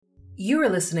You are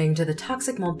listening to the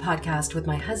Toxic Mold Podcast with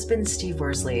my husband, Steve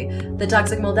Worsley, the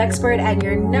toxic mold expert and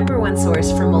your number one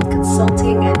source for mold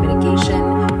consulting and mitigation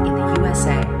in the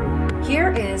USA.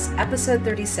 Here is episode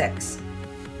 36.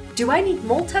 Do I need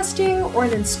mold testing or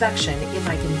an inspection if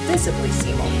I can visibly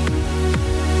see mold?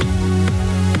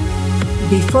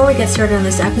 Before we get started on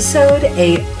this episode,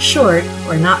 a short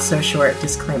or not so short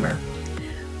disclaimer.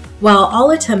 While all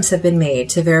attempts have been made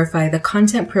to verify the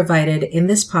content provided in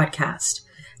this podcast,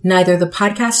 neither the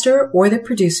podcaster or the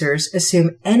producers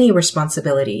assume any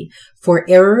responsibility for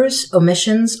errors,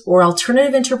 omissions, or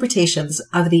alternative interpretations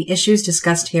of the issues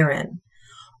discussed herein.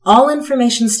 All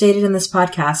information stated in this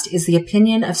podcast is the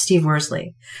opinion of Steve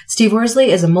Worsley. Steve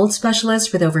Worsley is a mold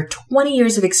specialist with over 20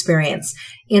 years of experience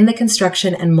in the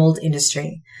construction and mold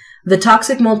industry. The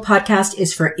Toxic Mold Podcast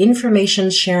is for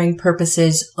information sharing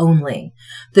purposes only.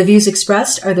 The views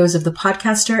expressed are those of the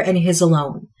podcaster and his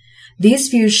alone. These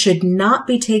views should not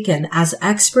be taken as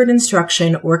expert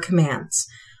instruction or commands.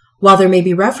 While there may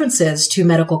be references to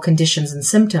medical conditions and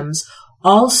symptoms,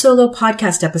 all solo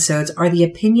podcast episodes are the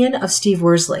opinion of Steve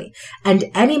Worsley,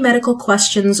 and any medical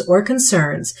questions or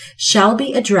concerns shall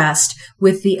be addressed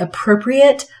with the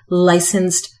appropriate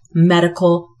licensed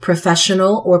medical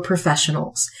professional or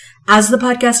professionals. As the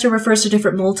podcaster refers to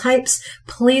different mold types,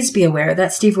 please be aware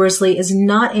that Steve Worsley is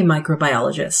not a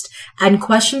microbiologist, and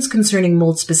questions concerning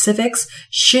mold specifics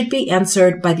should be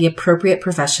answered by the appropriate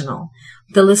professional.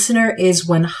 The listener is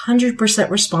 100%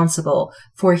 responsible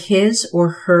for his or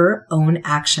her own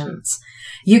actions.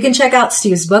 You can check out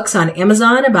Steve's books on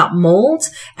Amazon about mold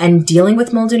and dealing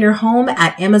with mold in your home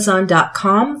at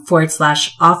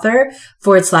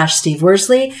amazon.com/author/Steve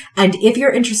Worsley. And if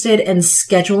you're interested in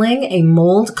scheduling a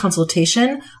mold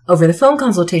consultation, over the phone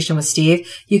consultation with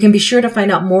Steve, you can be sure to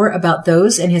find out more about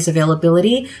those and his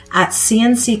availability at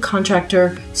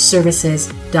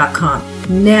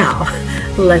cnccontractorservices.com. Now,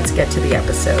 let's get to the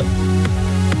episode.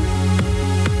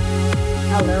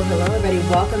 Hello, everybody.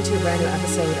 Welcome to a brand new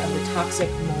episode of the Toxic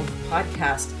Mold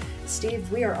Podcast. Steve,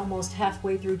 we are almost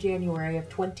halfway through January of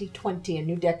 2020, a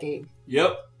new decade.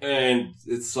 Yep, and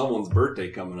it's someone's birthday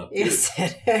coming up, too. Yes,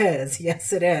 it is.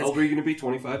 Yes, it is. How old are you going to be,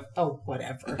 25? Oh,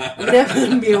 whatever. I'm never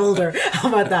going to be older. How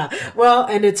about that? Well,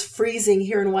 and it's freezing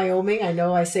here in Wyoming. I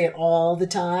know I say it all the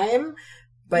time,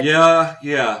 but... Yeah.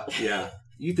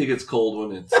 You think it's cold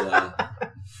when it's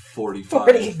 45.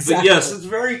 40, exactly. But yes, it's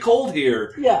very cold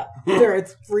here. Yeah, there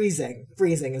it's freezing.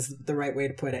 Freezing is the right way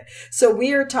to put it. So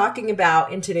we are talking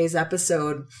about, in today's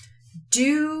episode,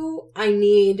 do I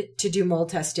need to do mold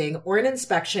testing or an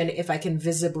inspection if I can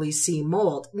visibly see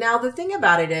mold? Now, the thing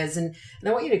about it is, and I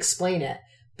want you to explain it,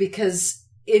 because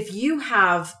if you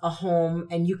have a home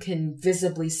and you can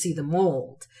visibly see the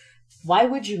mold, why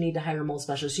would you need to hire a mold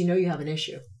specialist? You know you have an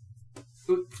issue.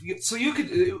 So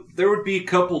there would be a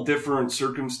couple different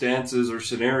circumstances or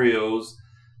scenarios.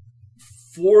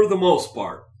 For the most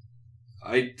part,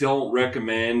 I don't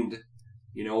recommend,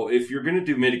 if you're going to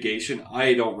do mitigation,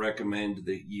 I don't recommend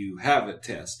that you have it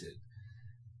tested.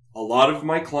 A lot of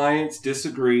my clients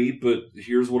disagree, but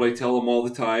here's what I tell them all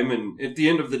the time. And at the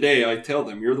end of the day, I tell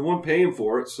them, you're the one paying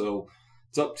for it, so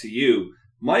it's up to you.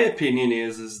 My opinion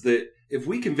is that if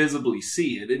we can visibly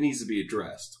see it, it needs to be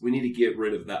addressed. We need to get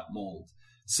rid of that mold.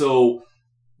 So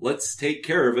let's take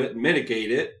care of it and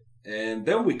mitigate it, and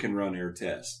then we can run air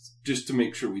tests just to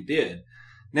make sure we did.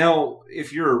 Now,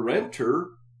 if you're a renter,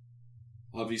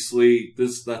 obviously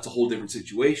that's a whole different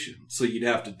situation. So you'd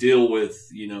have to deal with,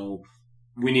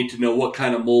 we need to know what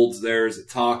kind of mold's there. Is it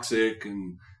toxic?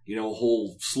 And, a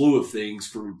whole slew of things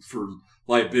for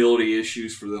liability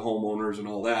issues for the homeowners and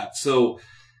all that. So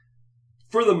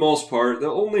for the most part, the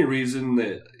only reason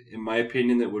that, in my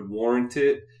opinion, that would warrant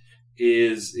it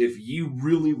is if you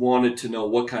really wanted to know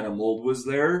what kind of mold was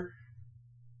there,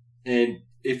 and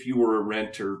if you were a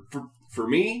renter. For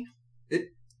me,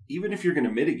 even if you're going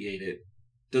to mitigate it,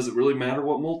 does it really matter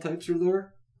what mold types are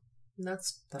there?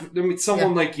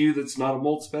 Someone like you that's not a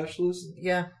mold specialist?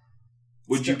 Yeah.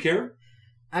 Would you care?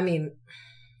 I mean,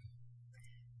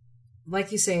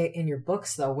 like you say in your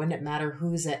books, though, wouldn't it matter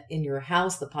who's in your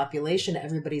house, the population?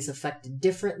 Everybody's affected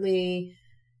differently.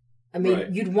 I mean,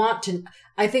 right. You'd want to,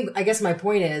 I guess my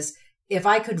point is, if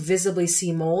I could visibly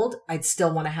see mold, I'd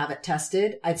still want to have it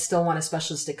tested. I'd still want a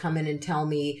specialist to come in and tell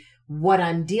me what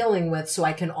I'm dealing with so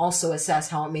I can also assess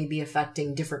how it may be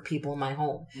affecting different people in my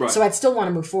home. Right. So I'd still want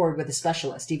to move forward with a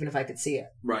specialist, even if I could see it.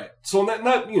 Right. So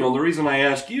the reason I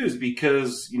ask you is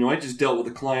because, I just dealt with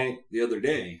a client the other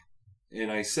day,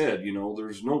 and I said,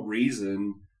 there's no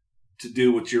reason to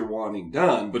do what you're wanting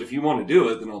done, but if you want to do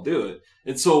it, then I'll do it.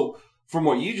 And so from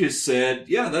what you just said,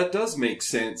 yeah, that does make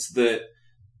sense that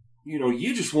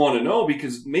you just want to know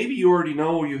because maybe you already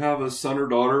know you have a son or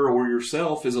daughter or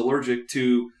yourself is allergic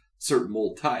to certain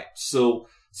mold types. So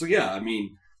yeah, I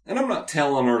mean, and I'm not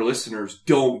telling our listeners,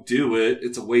 don't do it.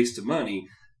 It's a waste of money.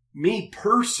 Me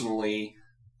personally,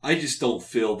 I just don't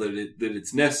feel that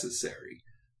it's necessary.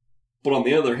 But on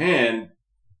the other hand,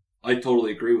 I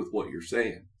totally agree with what you're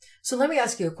saying. So let me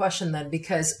ask you a question then,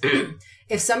 because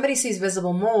if somebody sees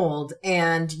visible mold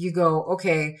and you go,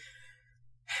 okay,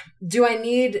 do I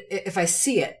need, if I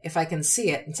can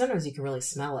see it, and sometimes you can really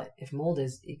smell it. If mold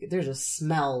there's a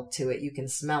smell to it, you can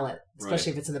smell it,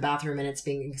 especially if it's in the bathroom and it's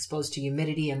being exposed to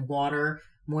humidity and water,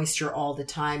 moisture all the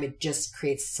time. It just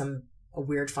creates a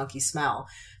weird, funky smell.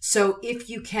 So if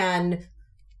you can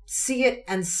see it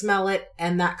and smell it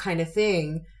and that kind of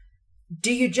thing,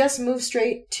 do you just move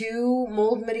straight to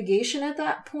mold mitigation at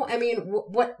that point? I mean,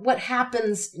 what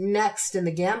happens next in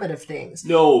the gamut of things?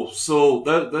 No,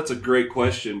 so that's a great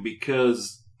question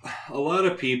because a lot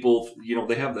of people,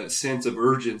 they have that sense of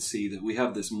urgency that we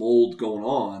have this mold going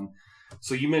on.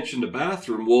 So you mentioned the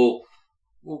bathroom. Well,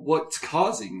 what's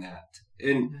causing that?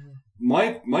 And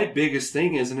my biggest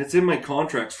thing is, and it's in my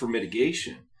contracts for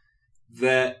mitigation,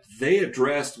 that they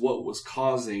addressed what was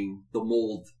causing the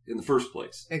mold in the first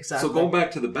place. Exactly. So going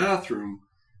back to the bathroom,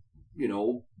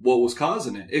 what was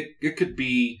causing it? It could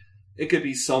be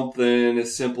something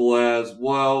as simple as,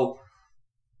 well,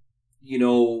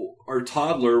 our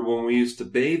toddler, when we used to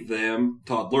bathe them,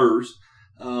 toddlers,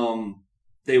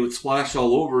 they would splash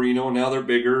all over, now they're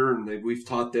bigger and we've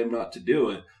taught them not to do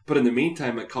it. But in the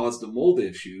meantime, it caused a mold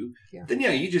issue. Yeah. Then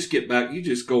you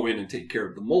just go in and take care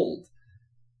of the mold.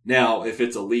 Now, if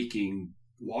it's a leaking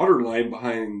water line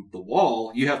behind the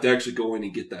wall, you have to actually go in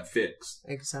and get that fixed.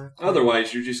 Exactly.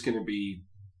 Otherwise, you're just going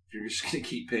to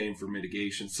keep paying for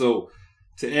mitigation. So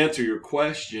to answer your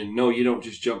question, no, you don't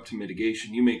just jump to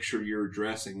mitigation. You make sure you're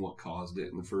addressing what caused it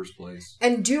in the first place.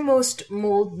 And do most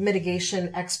mold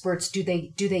mitigation experts, do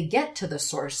they get to the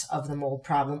source of the mold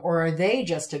problem, or are they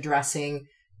just addressing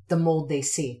the mold they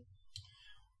see?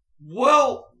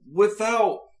 Well,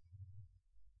 without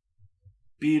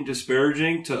being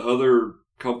disparaging to other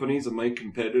companies and my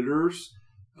competitors,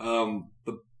 from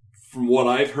what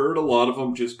I've heard, a lot of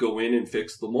them just go in and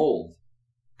fix the mold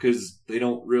because they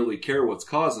don't really care what's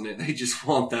causing it. They just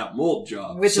want that mold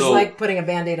job. Which is like putting a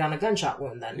Band-Aid on a gunshot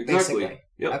wound then, exactly. Basically.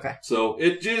 Yep. Okay. So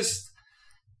it just,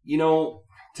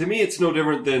 to me, it's no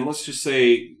different than, let's just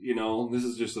say, this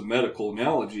is just a medical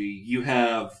analogy. You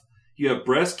have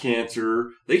breast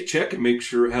cancer. They check and make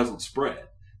sure it hasn't spread.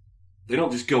 They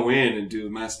don't just go in and do a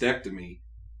mastectomy.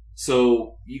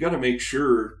 So you got to make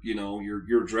sure,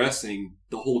 you're addressing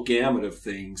the whole gamut of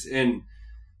things. And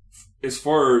as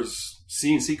far as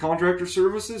CNC contractor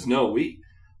services, no,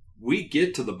 we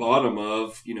get to the bottom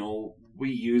of, we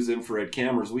use infrared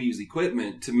cameras, we use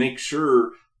equipment to make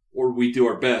sure, or we do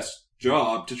our best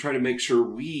job to try to make sure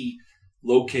we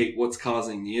locate what's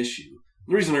causing the issue.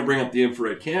 The reason I bring up the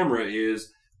infrared camera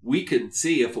is we can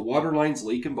see if a water line's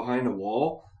leaking behind a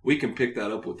wall, we can pick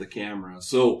that up with the camera.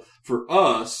 So for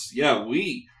us,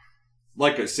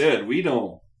 like I said, we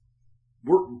do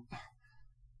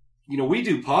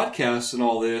podcasts and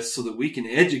all this so that we can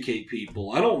educate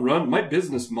people. I don't run my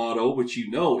business motto, which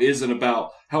isn't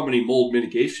about how many mold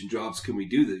mitigation jobs can we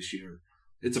do this year.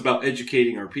 It's about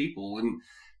educating our people. And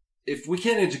if we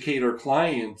can't educate our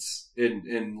clients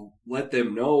and let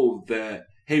them know that,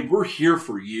 hey, we're here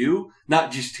for you,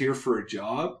 not just here for a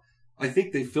job, I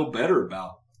think they feel better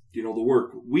about the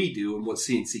work we do and what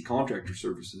CNC Contractor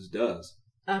Services does.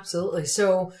 Absolutely.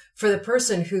 So for the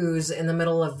person who's in the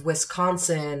middle of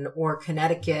Wisconsin or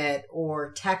Connecticut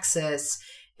or Texas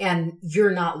and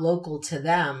you're not local to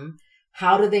them,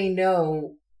 how do they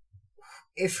know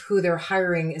if who they're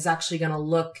hiring is actually going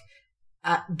to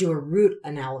do a root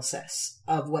analysis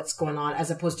of what's going on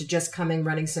as opposed to just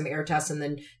running some air tests and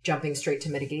then jumping straight to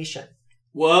mitigation?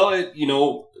 Well,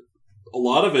 a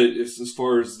lot of it is as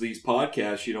far as these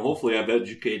podcasts, hopefully I've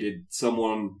educated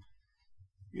someone,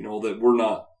 that we're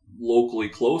not locally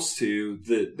close to,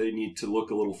 that they need to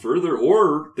look a little further,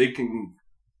 or they can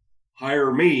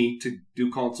hire me to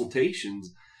do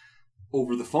consultations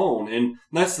over the phone. And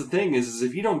that's the thing is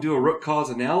if you don't do a root cause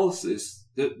analysis,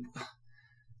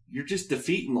 you're just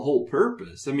defeating the whole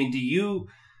purpose. I mean,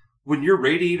 when your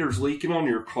radiator's leaking on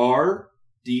your car,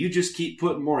 do you just keep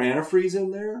putting more antifreeze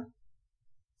in there?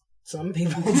 Some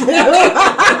people do.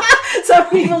 Some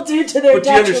people do to their detriment. But do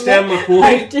you understand my point?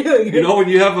 I do. When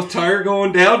you have a tire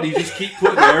going down, do you just keep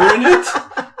putting air in it?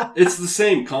 It's the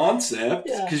same concept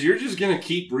because you're just going to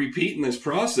keep repeating this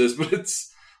process, but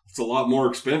it's a lot more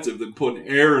expensive than putting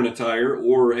air in a tire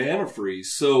or antifreeze.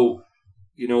 So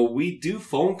we do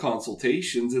phone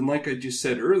consultations. And like I just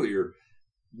said earlier,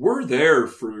 we're there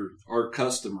for our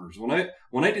customers. When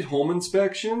I did home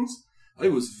inspections, I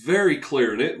was very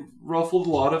clear, and it ruffled a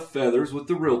lot of feathers with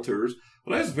the realtors,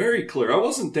 but I was very clear. I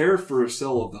wasn't there for a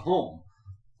sale of the home.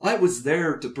 I was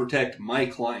there to protect my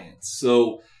clients.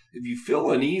 So if you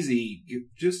feel uneasy, you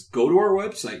just go to our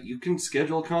website. You can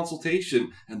schedule a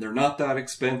consultation, and they're not that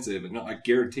expensive. And I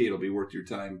guarantee it'll be worth your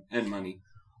time and money.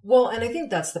 Well, and I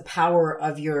think that's the power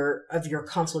of your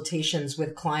consultations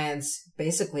with clients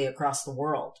basically across the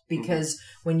world. Because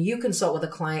when you consult with a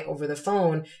client over the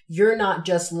phone, you're not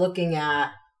just looking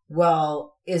at,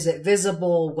 well, is it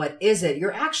visible? What is it?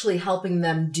 You're actually helping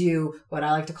them do what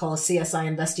I like to call a CSI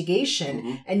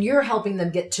investigation. And you're helping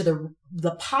them get to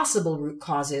the possible root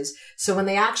causes. So when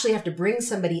they actually have to bring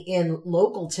somebody in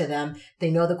local to them,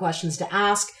 they know the questions to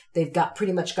ask. They've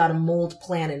pretty much got a mold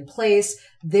plan in place.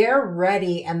 They're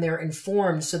ready and they're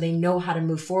informed, so they know how to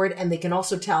move forward, and they can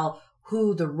also tell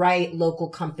who the right local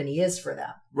company is for them.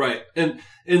 Right. And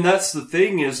that's the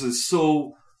thing is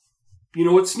so,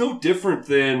 it's no different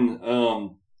than,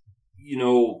 and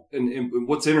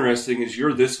what's interesting is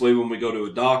you're this way when we go to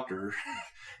a doctor.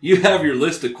 You have your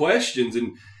list of questions,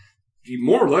 and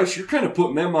more or less you're kind of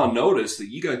putting them on notice that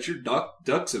you got your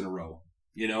ducks in a row,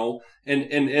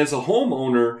 and as a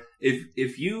homeowner,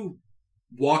 if you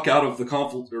walk out of the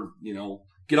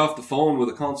get off the phone with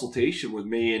a consultation with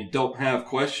me and don't have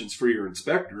questions for your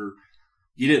inspector,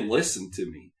 you didn't listen to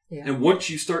me. Yeah. And once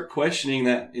you start questioning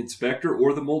that inspector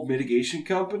or the mold mitigation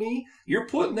company, you're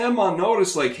putting them on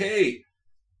notice like, hey,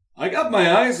 I got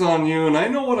my eyes on you, and I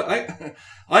know what I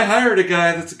hired a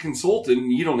guy that's a consultant,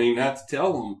 and you don't even have to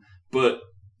tell him, but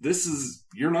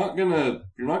you're not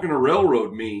gonna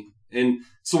railroad me. And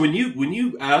so when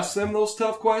you ask them those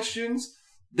tough questions,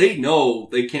 they know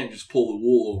they can't just pull the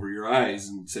wool over your eyes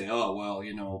and say, oh, well,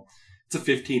 it's a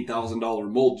 $15,000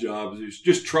 mold job.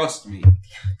 Just trust me.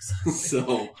 Yeah, exactly.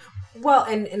 So, well,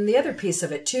 and the other piece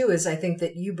of it too is I think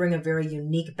that you bring a very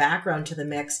unique background to the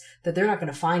mix that they're not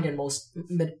going to find in most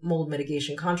mold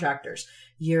mitigation contractors.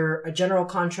 You're a general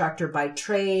contractor by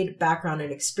trade, background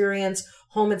and experience,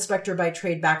 home inspector by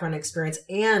trade, background and experience,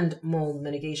 and mold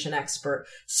mitigation expert.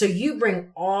 So you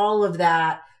bring all of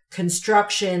that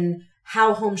construction,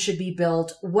 how homes should be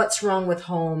built, what's wrong with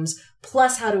homes,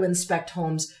 plus how to inspect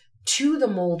homes to the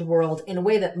mold world in a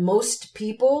way that most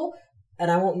people,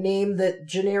 and I won't name the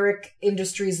generic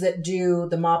industries that do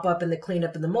the mop up and the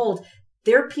cleanup and the mold,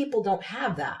 their people don't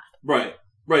have that. Right.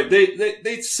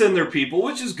 They send their people,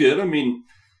 which is good. I mean,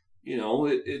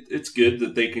 it's good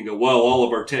that they can go, well, all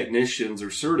of our technicians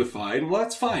are certified. Well,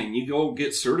 that's fine. You go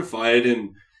get certified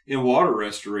in water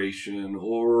restoration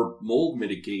or mold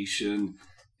mitigation,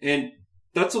 and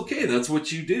that's okay. That's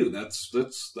what you do. That's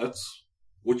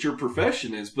what your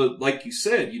profession is. But like you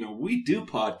said, we do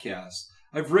podcasts.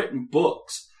 I've written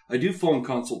books. I do phone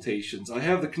consultations. I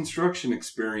have the construction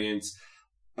experience.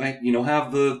 I,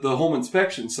 have the home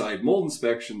inspection side, mold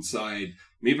inspection side,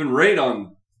 even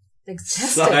radon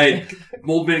side,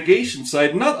 mold mitigation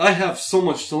side. I have so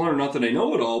much to learn. Not that I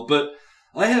know it all, but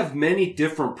I have many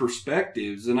different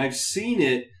perspectives, and I've seen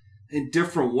it in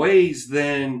different ways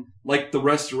than like the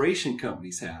restoration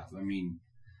companies have. I mean,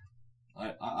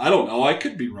 I don't know. I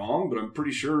could be wrong, but I'm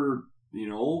pretty sure,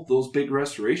 those big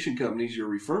restoration companies you're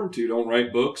referring to don't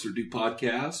write books or do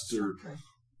podcasts or,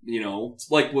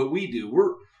 it's like what we do.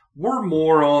 We're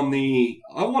more on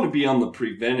I want to be on the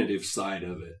preventative side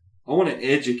of it. I want to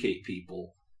educate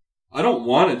people. I don't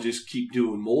want to just keep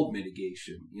doing mold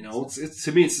mitigation. It's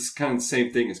to me, it's just kind of the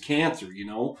same thing as cancer.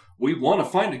 We want to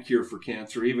find a cure for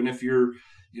cancer, even if you're,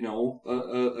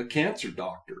 a cancer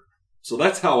doctor. So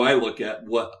that's how I look at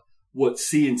what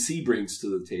CNC brings to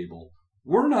the table.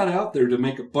 We're not out there to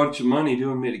make a bunch of money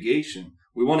doing mitigation.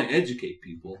 We want to educate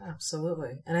people.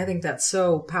 Absolutely. And I think that's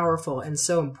so powerful and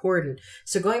so important.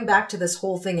 So going back to this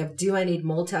whole thing of, do I need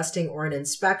mold testing or an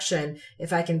inspection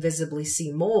if I can visibly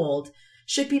see mold?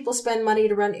 Should people spend money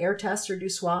to run air tests or do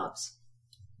swabs?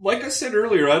 Like I said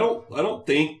earlier, I don't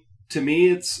think, to me,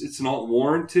 it's not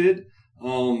warranted.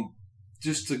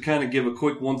 Just to kind of give a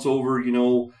quick once over,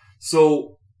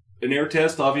 so an air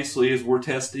test obviously is we're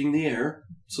testing the air.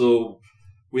 So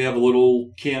we have a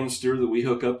little canister that we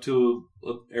hook up to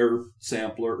an air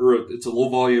sampler, or it's a low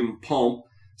volume pump.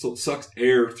 So it sucks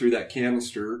air through that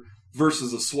canister,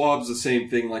 versus a swab's the same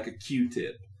thing, like a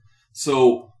Q-tip.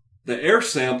 So the air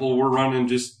sample we're running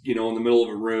just, in the middle of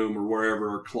a room or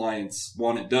wherever our clients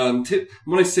want it done.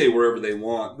 When I say wherever they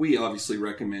want, we obviously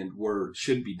recommend where it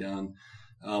should be done,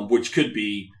 which can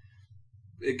be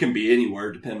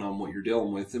anywhere depending on what you're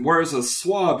dealing with. And whereas a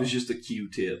swab is just a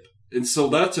Q-tip. And so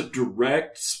that's a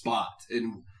direct spot.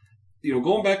 And,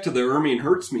 going back to the Ermey and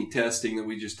Hertzme testing that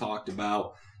we just talked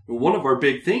about, one of our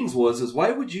big things is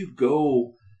why would you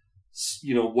go,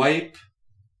 wipe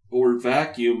or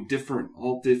vacuum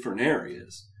all different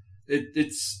areas?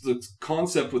 It's the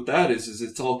concept with that is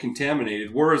it's all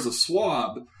contaminated. Whereas a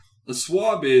swab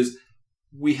is,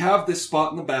 we have this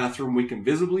spot in the bathroom, we can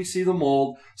visibly see the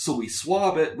mold, so we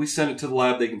swab it, we send it to the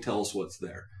lab, they can tell us what's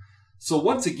there. So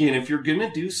once again, if you're going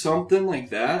to do something like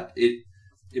that,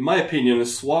 in my opinion, a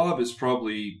swab is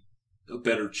probably a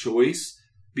better choice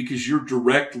because you're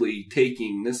directly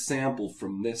taking this sample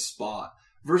from this spot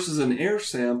versus an air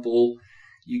sample.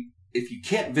 If you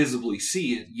can't visibly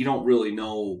see it, you don't really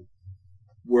know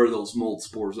where those mold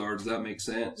spores are. Does that make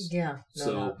sense? Yeah.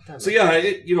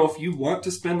 If you want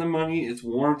to spend the money, it's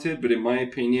warranted. But in my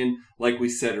opinion, like we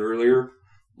said earlier,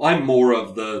 I'm more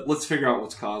of let's figure out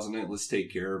what's causing it. Let's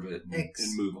take care of it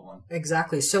and move on.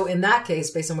 Exactly. So in that case,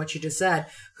 based on what you just said,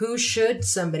 who should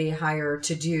somebody hire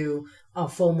to do a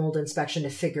full mold inspection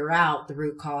to figure out the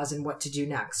root cause and what to do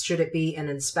next? Should it be an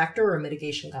inspector or a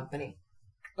mitigation company?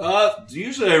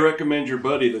 Usually I recommend your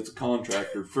buddy that's a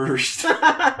contractor first.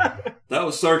 That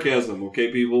was sarcasm,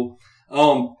 okay, people?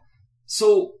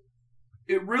 So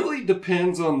it really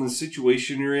depends on the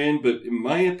situation you're in, but in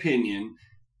my opinion,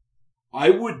 I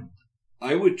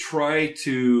would try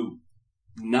to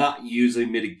not use a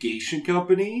mitigation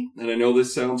company. And I know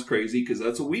this sounds crazy because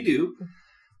that's what we do.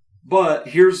 But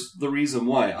here's the reason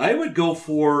why. I would go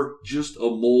for just a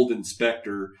mold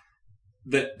inspector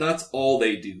that's all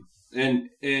they do. And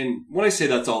when I say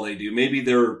that's all they do, maybe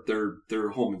they're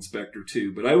a home inspector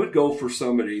too, but I would go for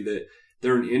somebody that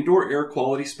they're an indoor air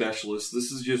quality specialist.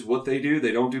 This is just what they do.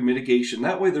 They don't do mitigation.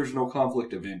 That way there's no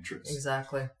conflict of interest.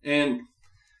 Exactly. And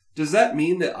does that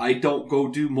mean that I don't go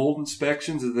do mold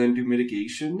inspections and then do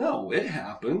mitigation? No, it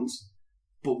happens.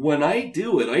 But when I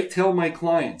do it, I tell my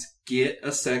clients, get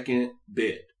a second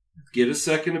bid, get a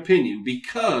second opinion,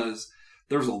 because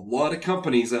there's a lot of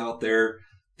companies out there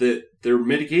that they're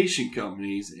mitigation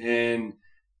companies and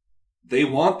they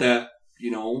want that.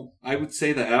 I would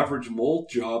say the average mold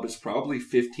job is probably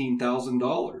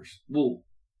 $15,000. Well,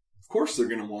 of course they're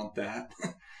going to want that.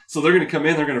 So they're going to come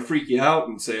in, they're going to freak you out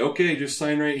and say, okay, just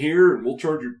sign right here and we'll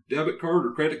charge your debit card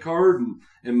or credit card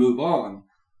and move on.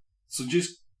 So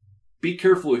just be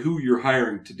careful of who you're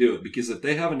hiring to do it, because if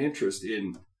they have an interest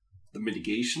in the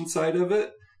mitigation side of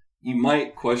it, you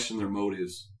might question their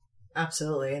motives.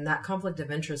 Absolutely. And that conflict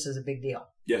of interest is a big deal.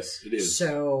 Yes, it is.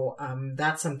 So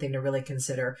that's something to really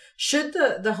consider. Should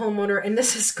the homeowner, and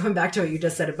this is going back to what you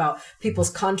just said about people's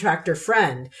contractor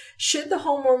friend, should the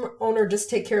homeowner just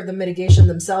take care of the mitigation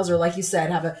themselves, or like you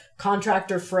said, have a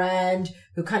contractor friend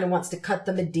who kind of wants to cut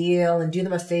them a deal and do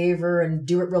them a favor and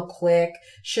do it real quick?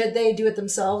 Should they do it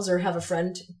themselves or have a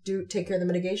friend take care of the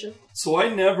mitigation? So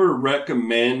I never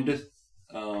recommend,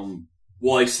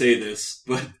 I say this,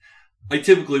 but I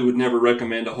typically would never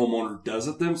recommend a homeowner does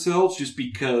it themselves, just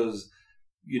because,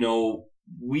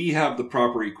 we have the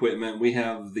proper equipment. We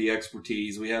have the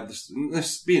expertise. We have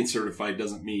this being certified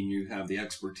doesn't mean you have the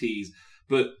expertise,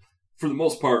 but for the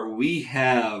most part, we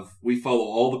follow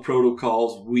all the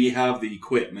protocols. We have the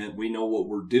equipment. We know what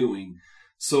we're doing.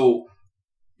 So,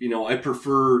 I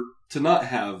prefer to not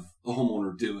have a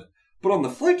homeowner do it. But on the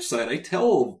flip side, I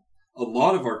tell a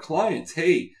lot of our clients,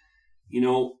 hey,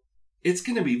 it's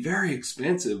going to be very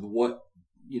expensive what,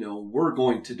 we're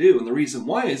going to do. And the reason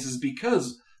why is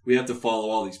because we have to follow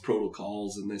all these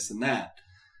protocols and this and that.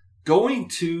 Going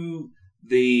to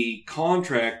the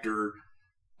contractor,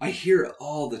 I hear it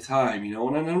all the time,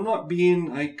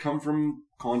 and I come from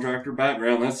contractor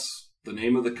background. That's the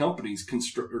name of the company's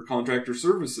contractor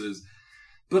services.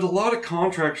 But a lot of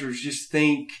contractors just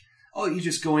think, oh, you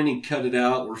just go in and cut it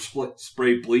out or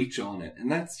spray bleach on it.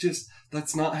 And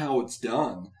that's not how it's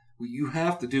done. You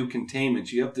have to do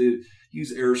containment. You have to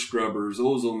use air scrubbers,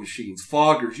 ozone machines,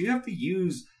 foggers. You have to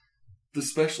use the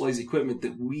specialized equipment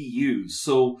that we use.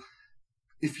 So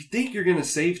if you think you're going to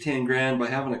save $10,000 by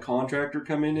having a contractor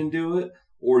come in and do it,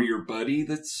 or your buddy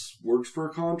that's works for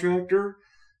a contractor,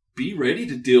 be ready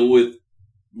to deal with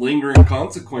lingering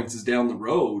consequences down the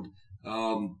road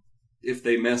if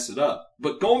they mess it up.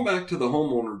 But going back to the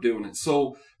homeowner doing it.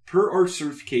 So per our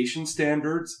certification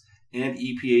standards and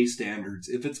EPA standards,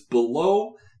 if it's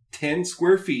below 10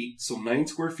 square feet, so 9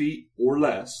 square feet or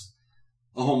less,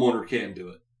 a homeowner can do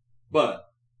it. But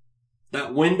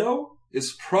that window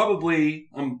is probably,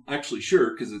 I'm actually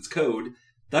sure because it's code,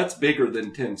 that's bigger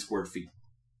than 10 square feet.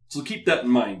 So keep that in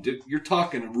mind. You're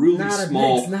talking a really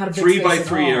small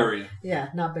 3x3 area. Yeah,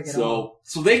 not big at all.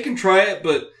 So they can try it,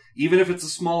 but even if it's a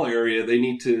small area, they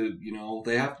need to,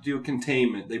 they have to do a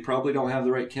containment. They probably don't have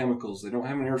the right chemicals. They don't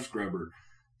have an air scrubber.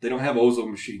 They don't have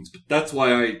ozone machines. But that's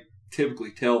why I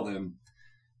typically tell them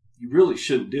you really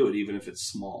shouldn't do it, even if it's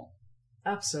small.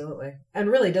 Absolutely. And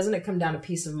really, doesn't it come down to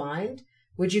peace of mind?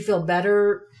 Would you feel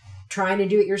better trying to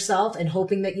do it yourself and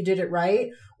hoping that you did it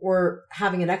right, or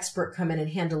having an expert come in and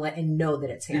handle it and know that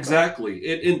it's handled?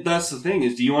 Exactly. And that's the thing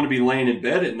is, do you want to be laying in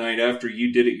bed at night after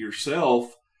you did it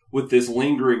yourself with this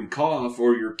lingering cough,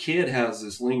 or your kid has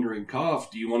this lingering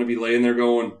cough? Do you want to be laying there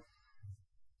going,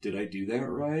 did I do that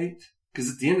right?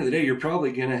 Because at the end of the day, you're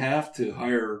probably going to have to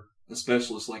hire a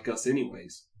specialist like us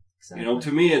anyways. Exactly.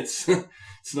 To me, it's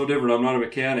no different. I'm not a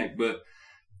mechanic, but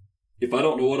if I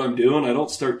don't know what I'm doing, I don't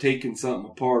start taking something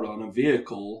apart on a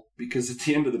vehicle, because at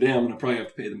the end of the day, I'm going to probably have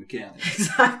to pay the mechanic.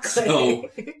 Exactly. So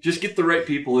just get the right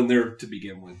people in there to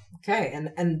begin with. Okay.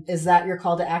 And is that your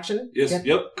call to action? Yes.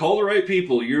 Yep. Call the right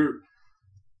people.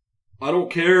 I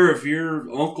don't care if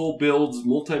your uncle builds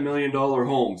multi-million-dollar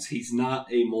homes. He's not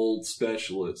a mold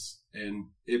specialist. And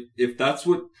if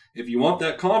you want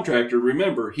that contractor,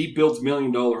 remember, he builds $1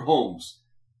 million homes.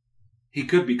 He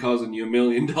could be causing you $1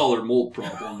 million mold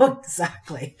problem.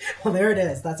 Exactly. Well, there it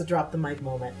is. That's a drop the mic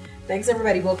moment. Thanks,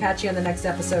 everybody. We'll catch you on the next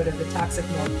episode of the Toxic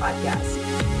Mold Podcast.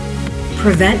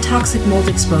 Prevent toxic mold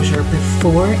exposure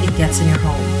before it gets in your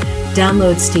home.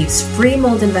 Download Steve's free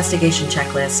mold investigation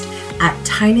checklist at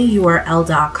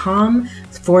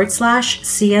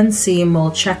tinyurl.com/CNC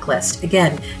mold checklist.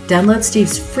 Again, download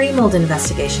Steve's free mold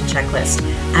investigation checklist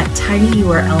at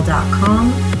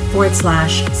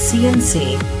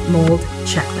tinyurl.com/CNC mold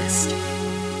checklist.